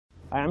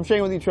Hi, I'm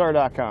Shane with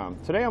etrailer.com.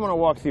 Today I'm going to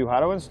walk through how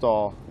to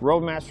install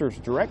Roadmaster's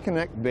Direct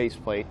Connect base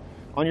plate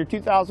on your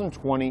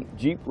 2020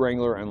 Jeep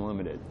Wrangler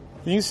Unlimited.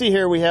 You can see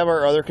here we have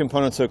our other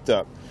components hooked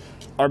up.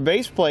 Our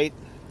base plate,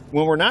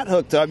 when we're not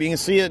hooked up, you can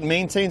see it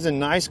maintains a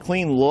nice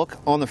clean look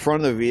on the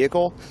front of the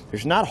vehicle.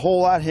 There's not a whole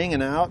lot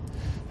hanging out.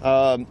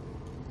 And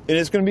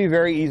it's going to be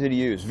very easy to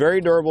use,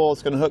 very durable.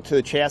 It's going to hook to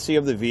the chassis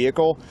of the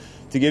vehicle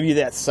to give you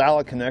that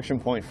solid connection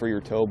point for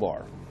your tow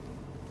bar.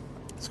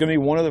 It's going to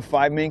be one of the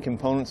 5 main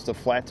components to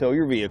flat tow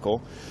your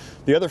vehicle.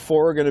 The other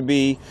 4 are going to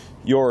be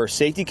your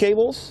safety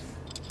cables,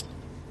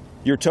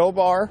 your tow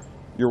bar,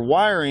 your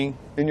wiring,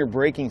 and your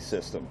braking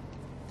system.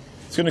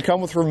 It's going to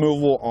come with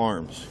removable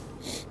arms.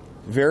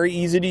 Very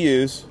easy to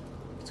use.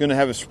 It's going to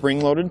have a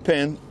spring-loaded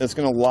pin that's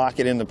going to lock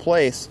it into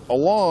place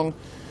along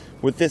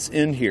with this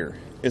end here.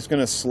 It's going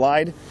to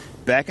slide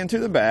back into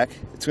the back.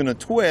 It's going to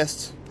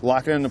twist,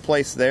 lock it into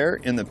place there,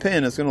 and the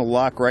pin is going to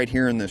lock right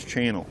here in this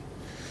channel.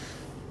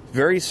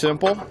 Very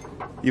simple.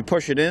 You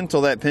push it in until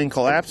that pin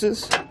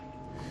collapses,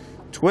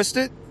 twist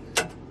it,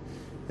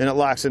 and it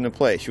locks into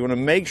place. You want to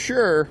make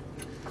sure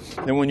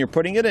that when you're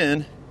putting it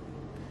in,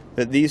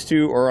 that these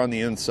 2 are on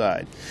the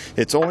inside.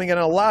 It's only going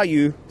to allow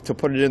you to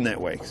put it in that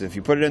way, because if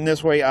you put it in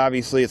this way,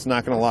 obviously it's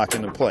not going to lock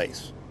into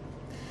place.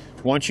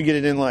 Once you get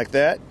it in like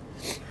that,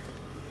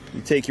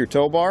 you take your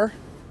tow bar,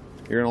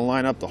 you're going to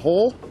line up the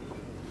hole,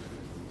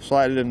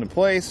 slide it into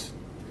place,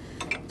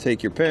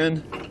 take your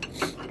pin,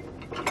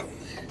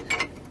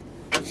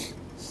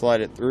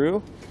 slide it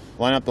through,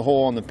 line up the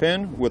hole on the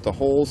pin with the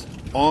holes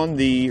on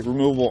the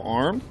removable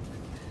arm.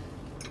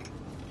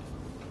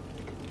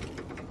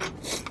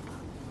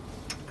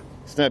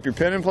 Snap your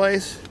pin in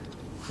place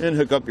and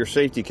hook up your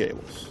safety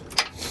cables.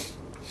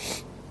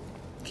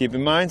 Keep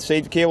in mind,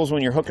 safety cables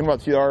when you're hooking them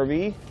up to the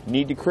RV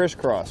need to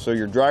crisscross. So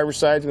your driver's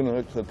side is going to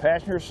hook to the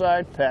passenger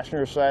side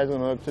is going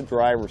to hook to the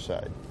driver's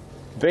side.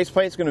 Base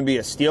plate is going to be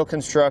a steel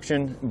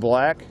construction,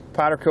 black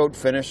powder coat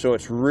finish, so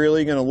it's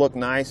really going to look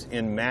nice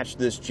and match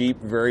this Jeep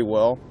very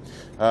well.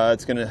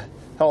 It's going to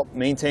help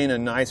maintain a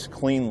nice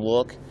clean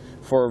look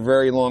for a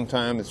very long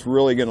time. It's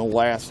really going to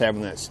last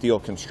having that steel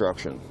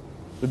construction.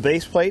 The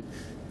base plate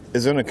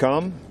is going to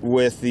come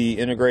with the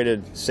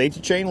integrated safety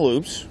chain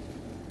loops.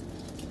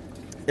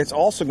 It's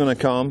also going to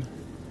come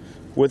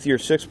with your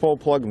 6-pole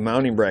plug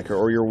mounting bracket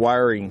or your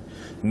wiring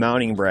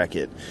mounting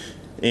bracket.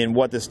 And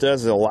what this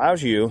does is it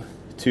allows you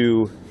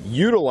to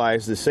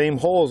utilize the same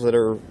holes that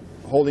are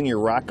holding your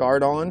rock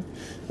guard on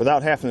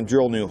without having to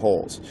drill new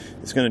holes.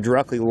 It's going to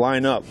directly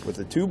line up with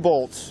the 2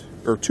 bolts,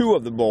 or 2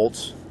 of the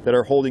bolts that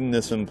are holding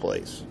this in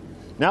place.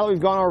 Now that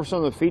we've gone over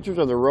some of the features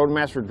of the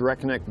Roadmaster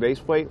Direct Connect base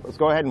plate, let's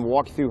go ahead and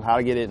walk you through how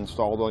to get it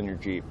installed on your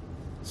Jeep.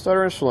 To start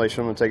our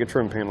installation, I'm going to take a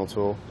trim panel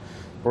tool.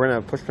 We're going to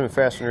have a push pin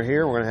fastener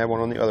here. We're going to have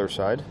one on the other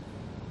side.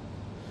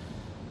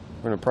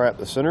 We're going to pry up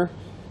the center.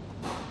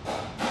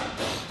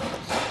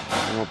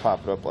 And we'll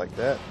pop it up like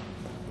that.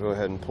 Go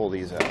ahead and pull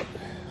these out.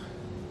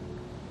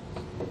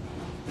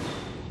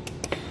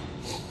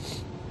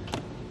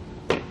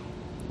 Then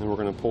we're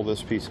going to pull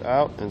this piece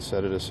out and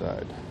set it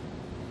aside.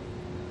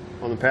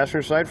 On the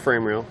passenger side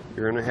frame rail,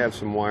 you're going to have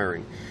some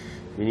wiring.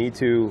 You need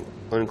to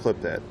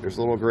unclip that. There's a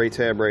little gray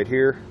tab right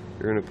here.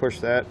 You're going to push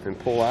that and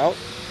pull out.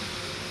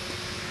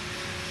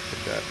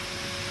 Like that.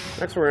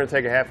 Next, we're going to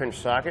take a 1/2-inch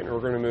socket and we're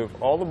going to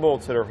move all the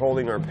bolts that are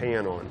holding our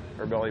pan on,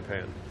 our belly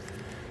pan.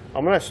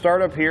 I'm going to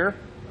start up here.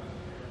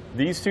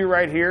 These 2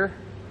 right here,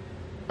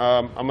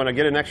 I'm going to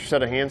get an extra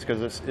set of hands because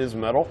this is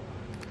metal,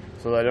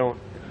 so that I don't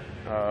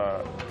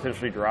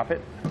potentially drop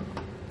it.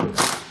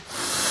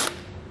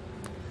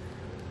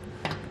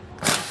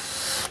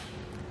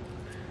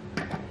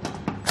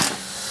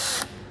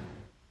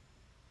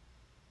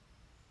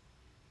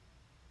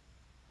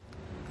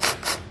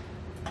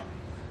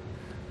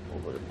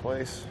 Hold it in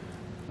place.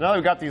 Now that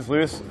we've got these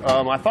loose,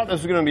 I thought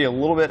this was going to be a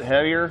little bit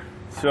heavier,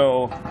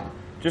 so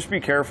just be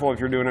careful if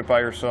you're doing it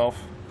by yourself.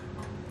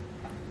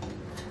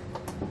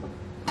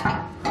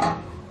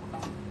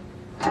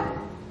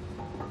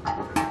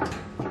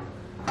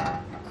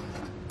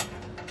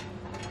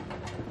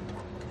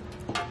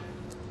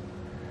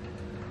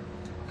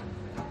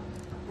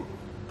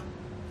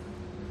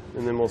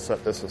 And then we'll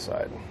set this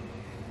aside.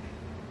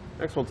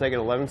 Next, we'll take an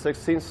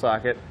 11/16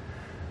 socket.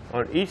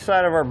 On each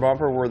side of our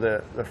bumper where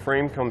the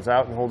frame comes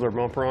out and holds our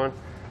bumper on,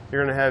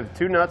 you're going to have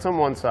 2 nuts on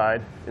one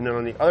side, and then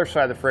on the other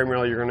side of the frame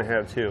rail you're going to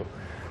have 2.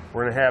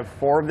 We're going to have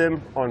 4 of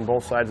them on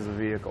both sides of the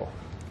vehicle.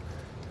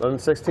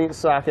 11/16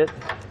 socket,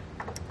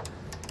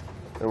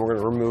 and we're going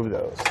to remove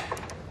those.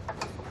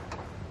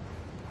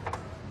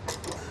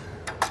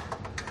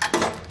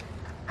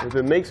 If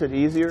it makes it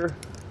easier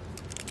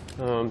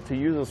to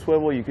use a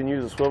swivel, you can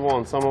use a swivel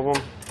on some of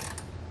them.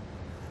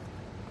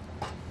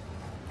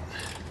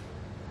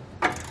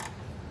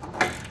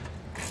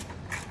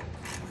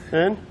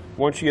 And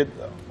once you get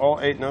all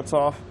 8 nuts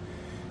off,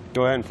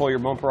 go ahead and pull your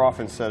bumper off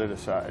and set it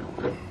aside.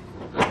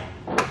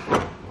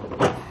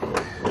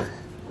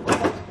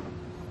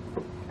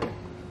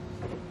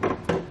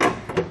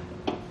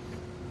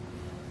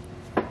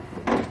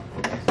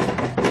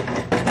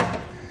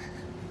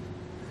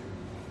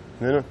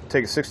 Then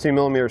take a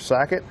 16mm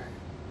socket.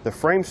 The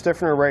frame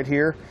stiffener right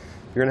here,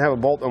 you're going to have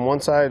a bolt on one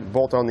side,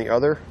 bolt on the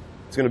other.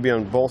 It's going to be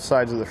on both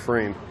sides of the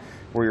frame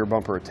where your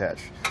bumper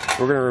attached.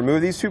 We're going to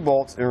remove these 2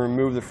 bolts and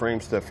remove the frame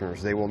stiffeners.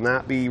 They will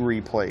not be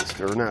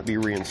replaced or not be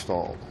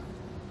reinstalled.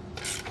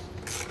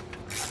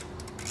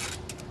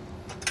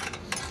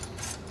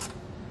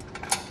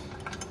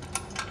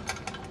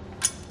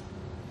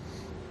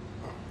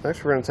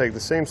 Next, we're going to take the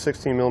same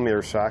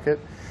 16mm socket.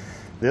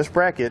 This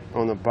bracket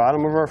on the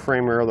bottom of our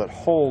frame rail that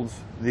holds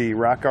the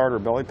rock guard or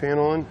belly pan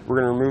on,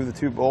 we're going to remove the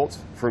 2 bolts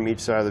from each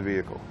side of the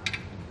vehicle.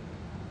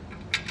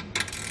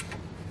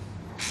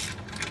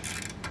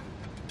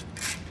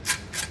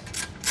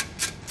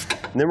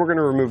 And then we're going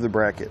to remove the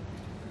bracket.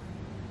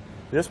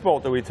 This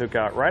bolt that we took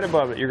out, right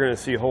above it, you're going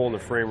to see a hole in the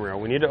frame rail.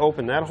 We need to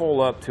open that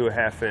hole up to a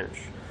 1/2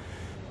 inch.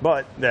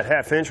 But that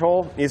 1/2 inch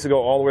hole needs to go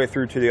all the way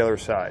through to the other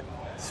side.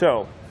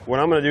 So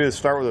what I'm going to do is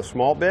start with a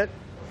small bit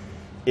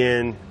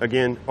and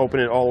again open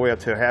it all the way up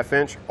to a 1/2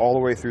 inch all the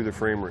way through the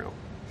frame rail.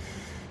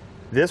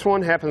 This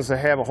one happens to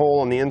have a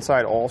hole on the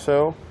inside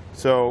also,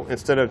 so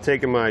instead of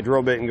taking my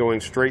drill bit and going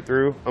straight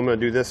through, I'm going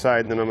to do this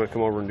side and then I'm going to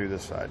come over and do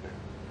this side.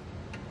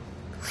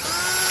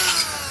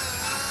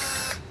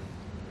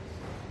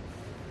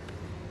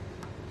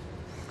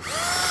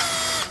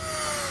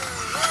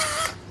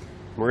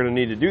 We're going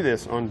to need to do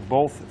this on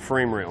both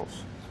frame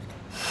rails.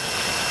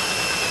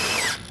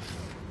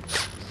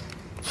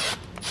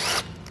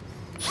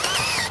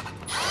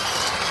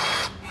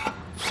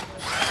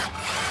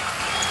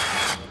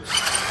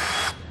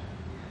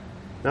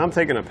 Now I'm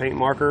taking a paint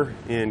marker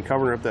and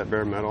covering up that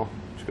bare metal.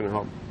 It's going to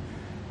help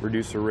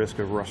reduce the risk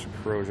of rust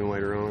corrosion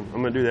later on.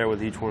 I'm going to do that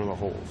with each one of the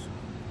holes.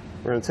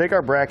 We're going to take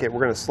our bracket, we're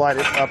going to slide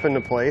it up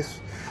into place.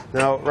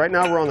 Now, right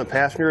now we're on the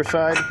passenger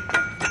side.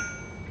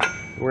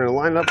 We're going to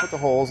line it up with the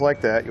holes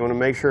like that. You want to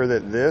make sure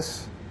that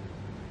this,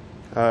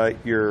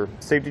 your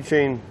safety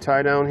chain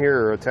tie down here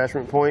or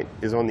attachment point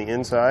is on the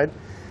inside.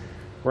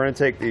 We're going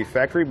to take the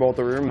factory bolt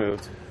that we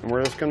removed and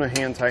we're just going to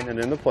hand tighten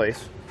it into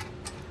place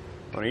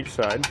on each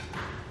side.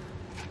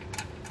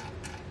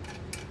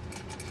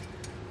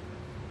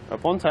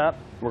 Up on top,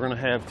 we're going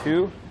to have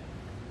 2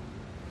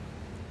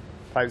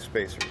 pipe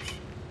spacers.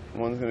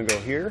 One's going to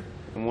go here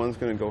and one's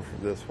going to go for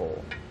this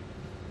hole.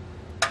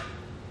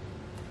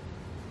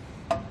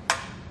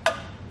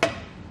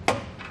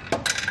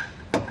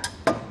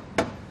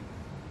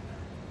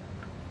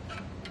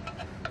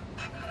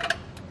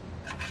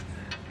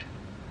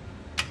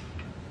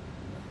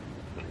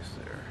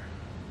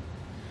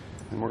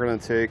 And we're going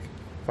to take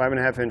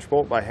 5.5 inch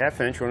bolt by 1/2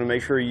 inch. You want to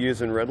make sure you're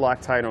using red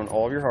Loctite on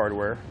all of your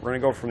hardware. We're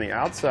going to go from the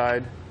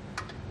outside.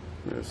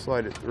 I'm going to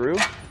slide it through,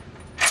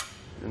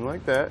 and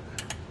like that.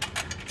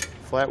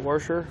 Flat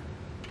washer,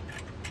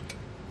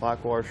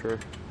 lock washer,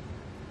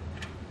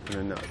 and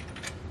a nut.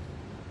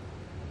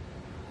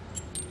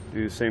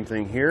 Do the same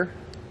thing here.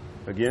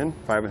 Again,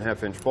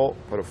 5.5 inch bolt.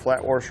 Put a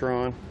flat washer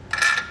on.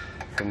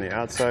 From the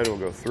outside, we'll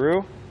go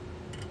through.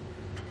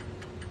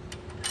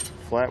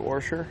 Flat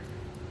washer.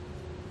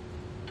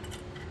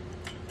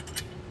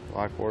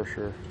 Lock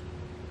washer,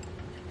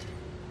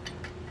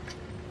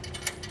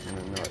 and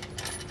a nut.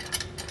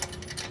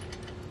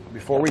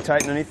 Before we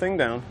tighten anything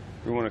down,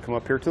 we want to come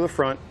up here to the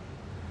front.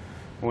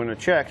 We want to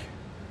check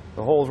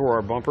the holes where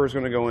our bumper is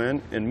going to go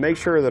in and make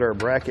sure that our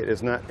bracket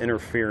is not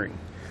interfering.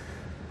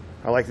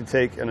 I like to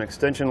take an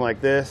extension like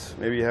this.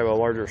 Maybe you have a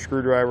larger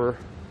screwdriver,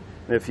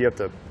 and if you have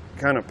to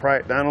kind of pry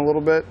it down a little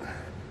bit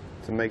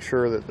to make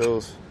sure that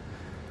those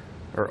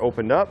are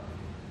opened up,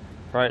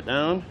 pry it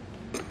down,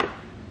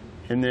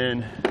 and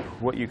then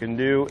what you can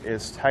do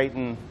is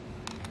tighten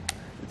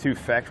the 2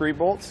 factory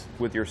bolts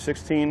with your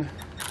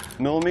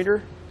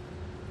 16mm.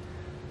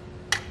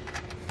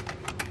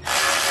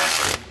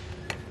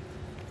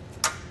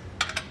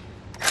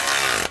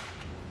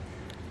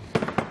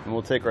 And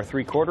we'll take our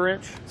 3/4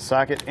 inch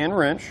socket and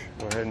wrench.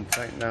 Go ahead and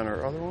tighten down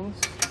our other ones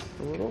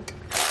a little.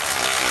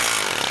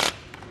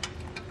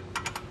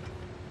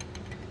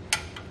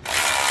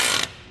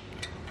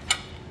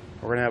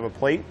 We're going to have a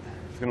plate.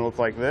 It's going to look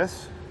like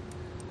this.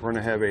 We're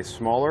going to have a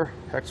smaller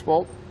hex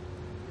bolt.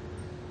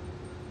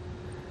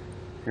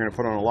 You're going to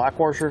put on a lock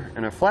washer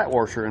and a flat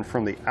washer, and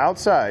from the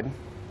outside,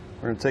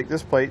 we're going to take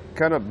this plate,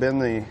 kind of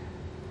bend the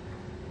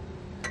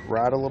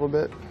rod a little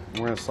bit.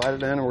 We're going to slide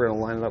it in and we're going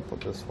to line it up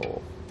with this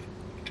hole.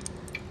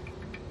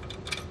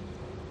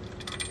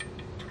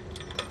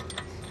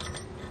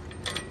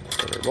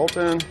 Put our bolt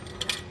in,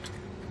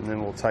 and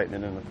then we'll tighten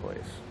it into place.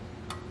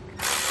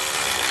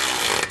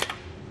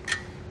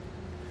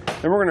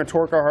 Then we're going to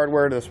torque our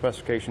hardware to the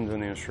specifications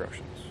and the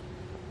instructions.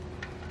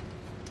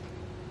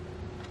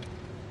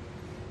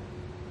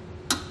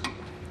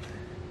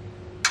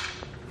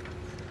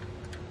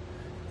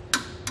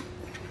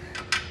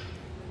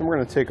 Then we're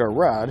going to take our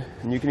rod,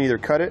 and you can either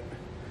cut it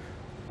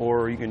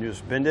or you can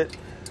just bend it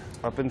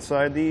up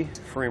inside the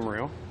frame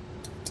rail.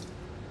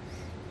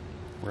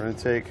 We're going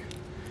to take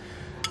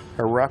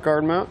our rock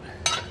guard mount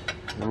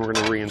and we're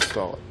going to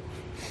reinstall it.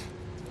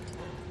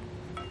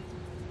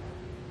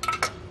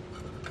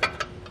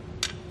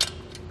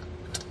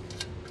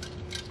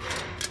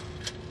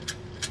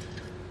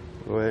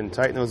 Go ahead and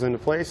tighten those into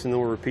place, and then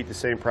we'll repeat the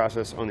same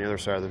process on the other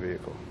side of the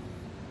vehicle.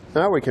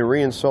 Now we can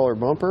reinstall our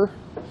bumper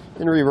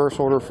in reverse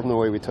order from the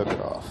way we took it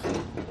off.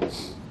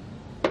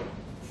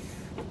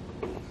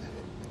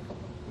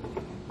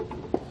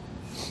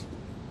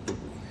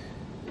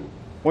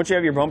 Once you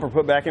have your bumper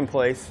put back in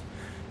place,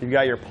 you've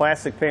got your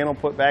plastic panel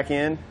put back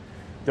in,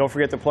 don't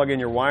forget to plug in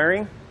your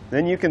wiring,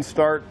 then you can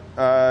start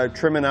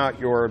trimming out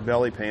your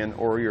belly pan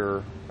or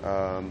your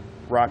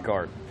rock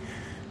guard.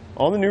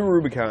 On the new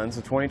Rubicons,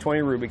 the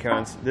 2020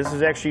 Rubicons, this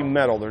is actually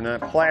metal. They're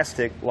not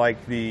plastic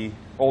like the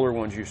older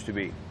ones used to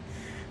be.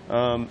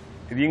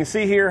 If you can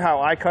see here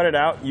how I cut it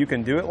out, you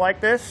can do it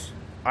like this.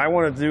 I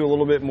want to do a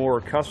little bit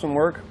more custom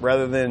work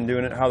rather than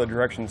doing it how the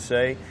directions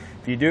say.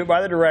 If you do it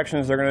by the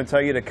directions, they're going to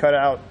tell you to cut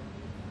out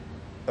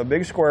a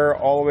big square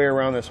all the way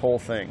around this whole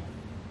thing.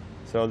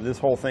 So this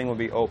whole thing will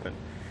be open.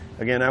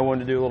 Again, I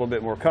wanted to do a little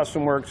bit more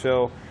custom work,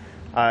 so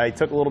I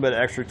took a little bit of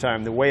extra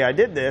time. The way I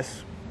did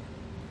this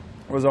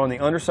was on the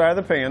underside of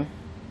the pan.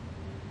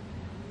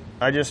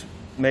 I just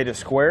made a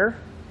square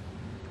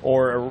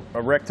or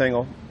a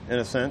rectangle in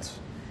a sense,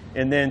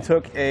 and then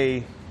took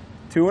a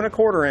 2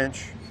 1/4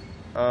 inch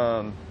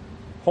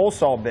hole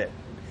saw bit.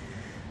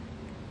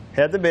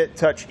 Had the bit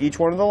touch each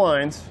one of the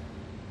lines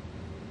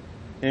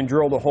and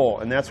drilled a hole,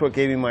 and that's what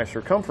gave me my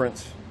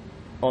circumference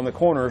on the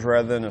corners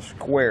rather than a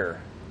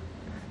square.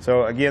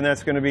 So again,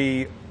 that's going to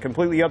be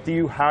completely up to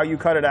you how you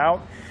cut it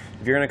out.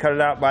 If you're going to cut it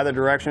out by the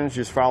directions,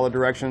 just follow the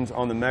directions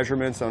on the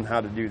measurements on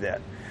how to do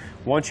that.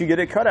 Once you get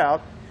it cut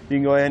out, you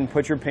can go ahead and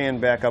put your pan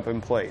back up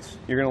in place.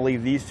 You're going to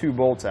leave these 2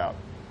 bolts out.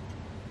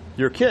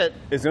 Your kit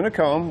is going to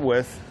come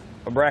with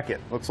a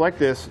bracket. Looks like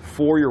this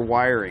for your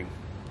wiring.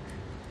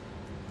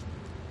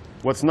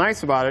 What's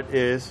nice about it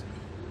is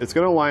it's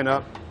going to line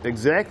up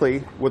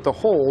exactly with the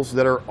holes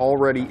that are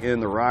already in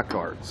the rock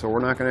guard. So we're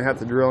not going to have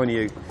to drill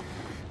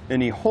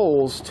any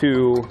holes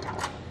to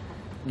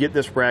get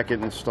this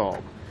bracket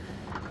installed.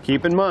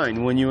 Keep in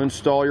mind, when you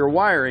install your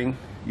wiring,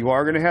 you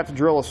are going to have to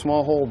drill a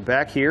small hole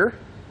back here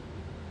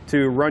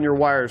to run your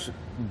wires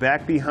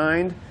back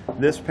behind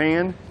this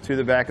pan to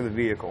the back of the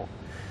vehicle.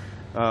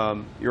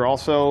 You're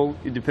also,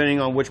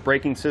 depending on which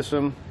braking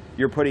system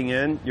you're putting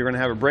in, you're going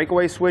to have a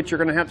breakaway switch you're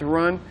going to have to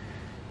run.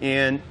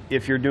 And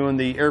if you're doing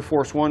the Air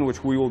Force One,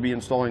 which we will be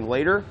installing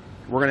later,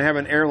 we're going to have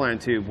an airline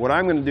tube. What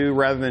I'm going to do,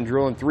 rather than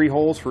drilling 3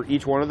 holes for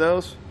each one of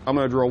those, I'm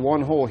going to drill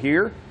 1 hole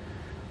here,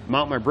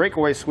 mount my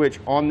breakaway switch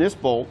on this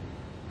bolt,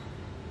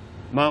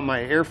 mount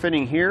my air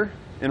fitting here,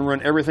 and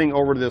run everything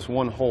over to this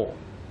 1 hole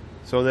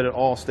so that it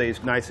all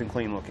stays nice and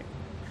clean looking.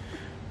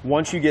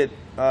 Once you get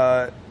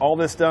all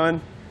this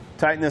done,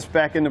 tighten this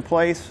back into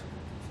place,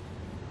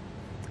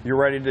 you're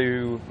ready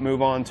to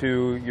move on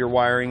to your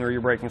wiring or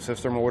your braking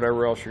system or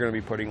whatever else you're going to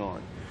be putting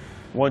on.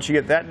 Once you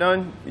get that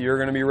done, you're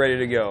going to be ready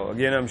to go.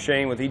 Again, I'm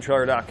Shane with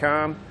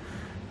etrailer.com.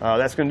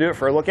 That's going to do it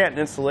for a look at and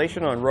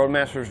installation on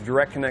Roadmaster's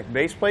Direct Connect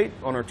base plate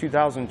on our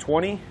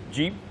 2020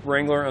 Jeep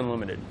Wrangler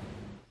Unlimited.